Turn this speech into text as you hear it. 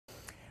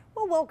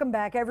Welcome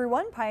back,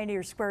 everyone.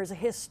 Pioneer Square is a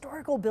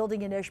historical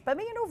building in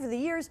Ishpeming, and over the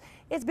years,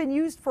 it's been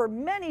used for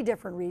many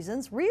different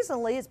reasons.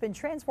 Recently, it's been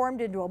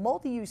transformed into a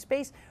multi-use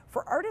space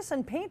for artists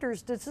and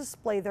painters to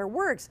display their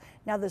works.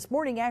 Now, this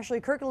morning, Ashley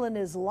Kirkland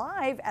is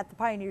live at the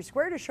Pioneer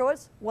Square to show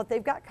us what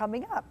they've got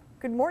coming up.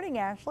 Good morning,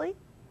 Ashley.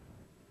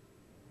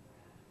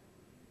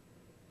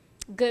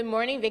 Good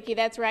morning, Vicki.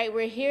 That's right.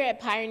 We're here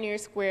at Pioneer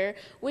Square,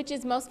 which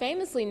is most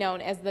famously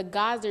known as the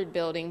Gossard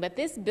Building. But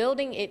this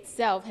building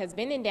itself has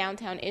been in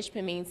downtown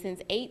Ishpeming since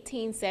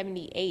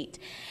 1878.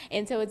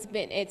 And so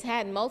it's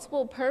had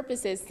multiple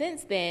purposes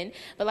since then.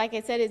 But like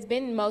I said, it's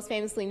been most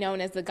famously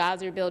known as the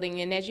Gossard Building.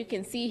 And as you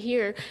can see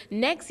here,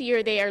 next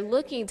year they are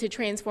looking to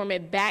transform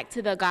it back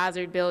to the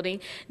Gossard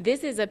Building.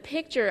 This is a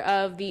picture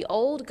of the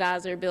old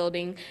Gossard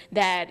Building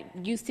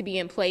that used to be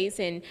in place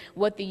and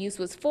what the use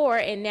was for.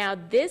 And now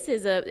this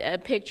is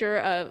a picture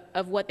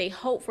of what they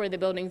hope for the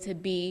building to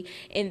be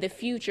in the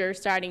future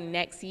starting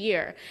next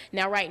year.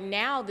 Now, right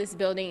now, this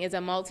building is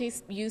a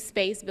multi-use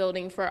space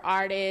building for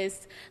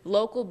artists,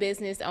 local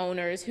business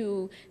owners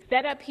who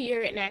set up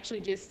here and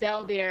actually just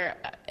sell their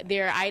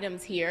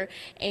items here.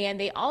 And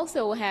they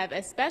also have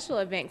a special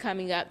event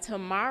coming up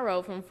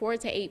tomorrow from 4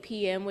 to 8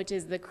 p.m., which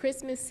is the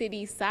Christmas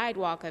City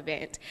Sidewalk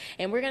event.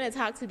 And we're going to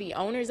talk to the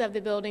owners of the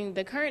building,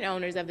 the current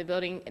owners of the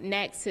building,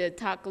 next to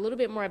talk a little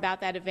bit more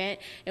about that event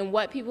and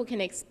what people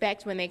can expect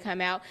when they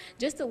come out.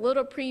 Just a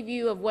little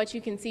preview of what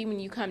you can see when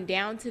you come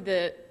down to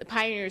the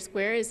Pioneer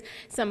Square is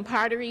some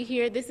pottery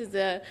here. This is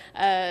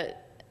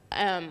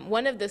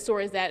one of the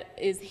stores that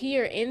is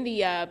here in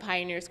the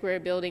Pioneer Square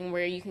building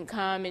where you can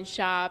come and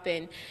shop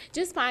and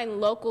just find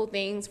local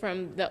things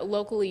from the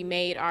locally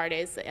made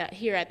artists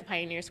here at the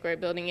Pioneer Square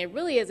building. It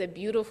really is a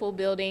beautiful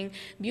building,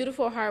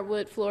 beautiful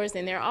hardwood floors,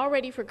 and they're all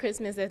ready for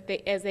Christmas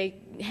as they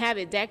have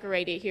it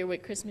decorated here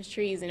with Christmas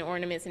trees and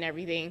ornaments and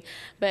everything.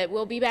 But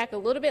we'll be back a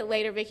little bit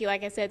later, Vicki,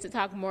 like I said, to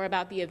talk more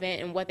about the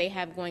event and what they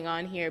have going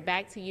on here.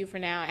 Back to you for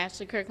now.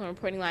 Ashley Kirkland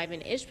reporting live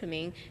in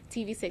Ishpeming,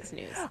 TV6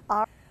 News.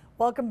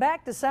 Welcome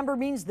back. December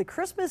means the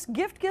Christmas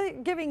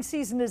gift-giving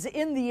season is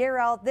in the air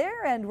out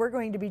there, and we're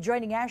going to be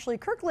joining Ashley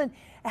Kirkland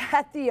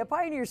at the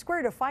Pioneer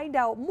Square to find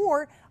out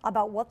more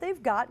about what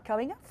they've got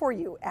coming up for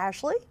you.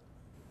 Ashley?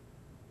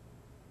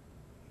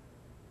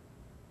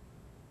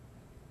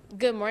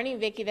 Good morning,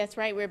 Vicki. That's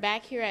right. We're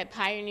back here at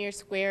Pioneer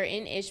Square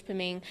in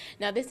Ishpeming.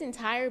 Now, this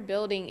entire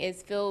building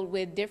is filled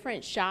with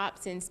different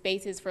shops and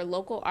spaces for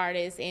local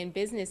artists and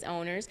business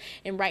owners.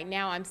 And right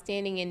now, I'm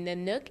standing in the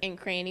Nook and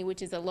Cranny,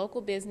 which is a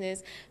local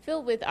business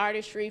filled with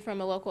artistry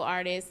from a local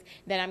artist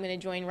that I'm going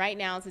to join right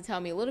now to tell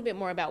me a little bit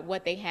more about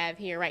what they have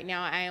here. Right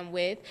now, I am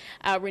with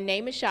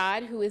Renee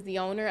Mashad, who is the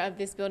owner of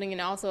this building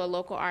and also a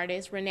local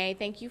artist. Renee,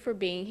 thank you for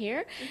being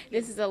here.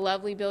 This is a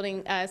lovely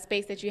building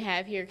space that you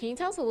have here. Can you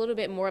tell us a little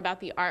bit more about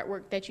the artwork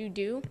that you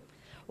do?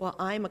 Well,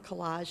 I'm a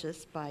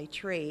collagist by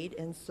trade,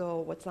 and so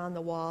what's on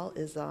the wall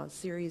is a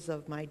series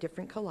of my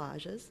different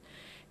collages.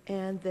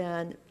 And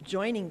then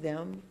joining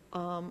them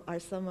are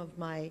some of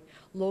my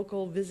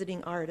local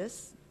visiting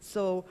artists.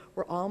 So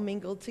we're all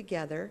mingled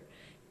together.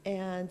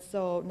 And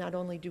so not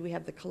only do we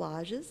have the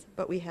collages,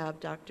 but we have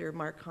Dr.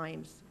 Mark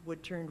Heim's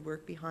wood-turned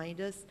work behind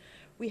us.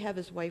 We have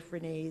his wife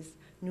Renee's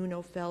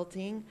Nuno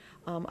felting.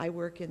 I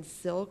work in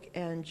silk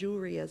and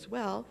jewelry as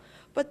well.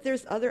 But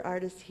there's other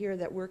artists here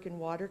that work in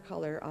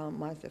watercolor.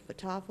 Martha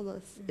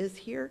Fotopoulos is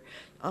here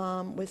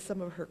with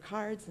some of her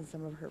cards and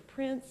some of her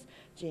prints.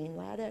 Jane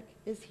Ladek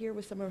is here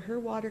with some of her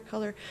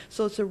watercolor.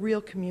 So it's a real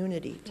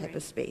community type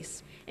of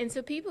space. And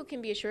so people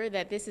can be assured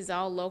that this is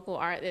all local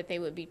art that they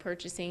would be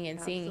purchasing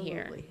and seeing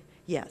here. Absolutely.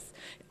 Yes.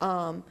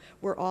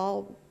 We're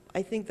all,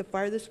 I think the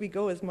farthest we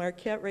go is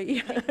Marquette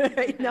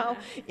right now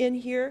in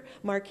here,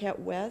 Marquette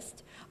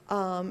West.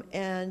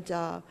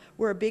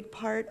 We're a big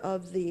part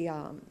of the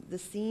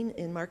scene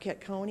in Marquette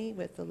County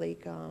with the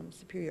Lake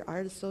Superior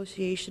Art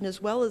Association,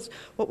 as well as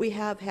what we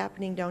have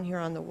happening down here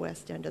on the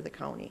west end of the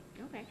county.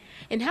 Okay.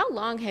 And how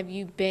long have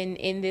you been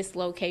in this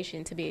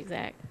location, to be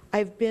exact?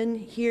 I've been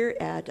here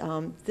at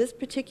this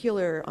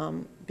particular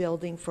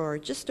building for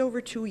just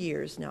over 2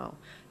 years now.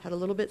 Had a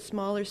little bit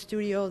smaller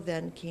studio,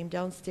 then came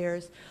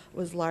downstairs,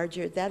 was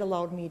larger. That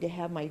allowed me to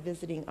have my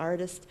visiting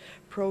artist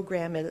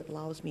program. It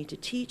allows me to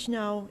teach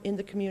now in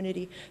the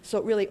community. So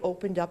it really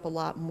opened up a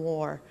lot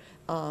more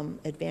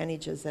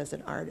advantages as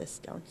an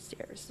artist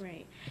downstairs.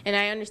 Right. And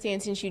I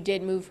understand since you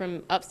did move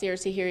from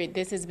upstairs to here,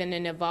 this has been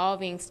an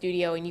evolving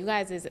studio, and you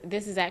guys,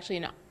 this is actually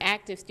an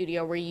active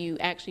studio where you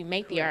actually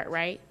make the art,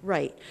 right?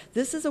 Right.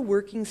 This is a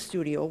working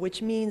studio,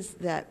 which means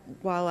that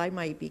while I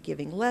might be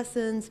giving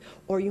lessons,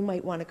 or you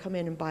might want to come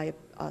in and buy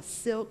a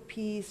silk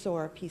piece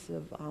or a piece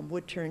of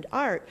wood-turned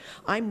art,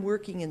 I'm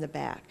working in the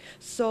back.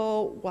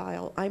 So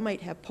while I might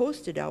have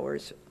posted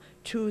hours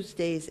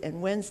Tuesdays and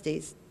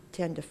Wednesdays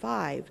 10 to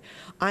 5,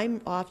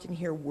 I'm often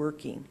here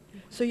working.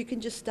 So you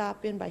can just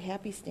stop in by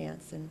Happy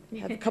Stance and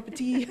have a cup of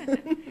tea.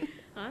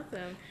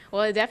 Awesome.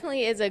 Well, it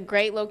definitely is a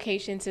great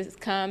location to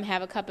come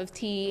have a cup of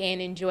tea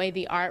and enjoy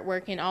the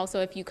artwork. And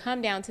also, if you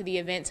come down to the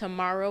event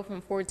tomorrow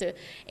from 4 to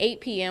 8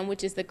 p.m.,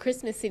 which is the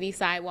Christmas City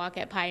Sidewalk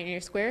at Pioneer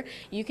Square,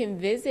 you can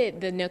visit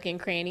the Nook and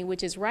Cranny,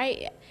 which is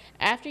right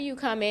after you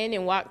come in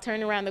and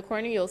turn around the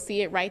corner. You'll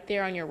see it right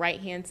there on your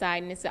right-hand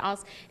side. And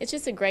it's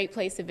just a great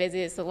place to visit.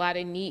 It's a lot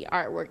of neat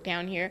artwork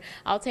down here.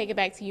 I'll take it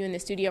back to you in the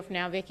studio for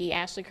now, Vicki.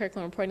 Ashley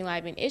Kirkland reporting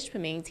live in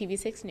Ishpeming,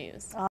 TV6 News.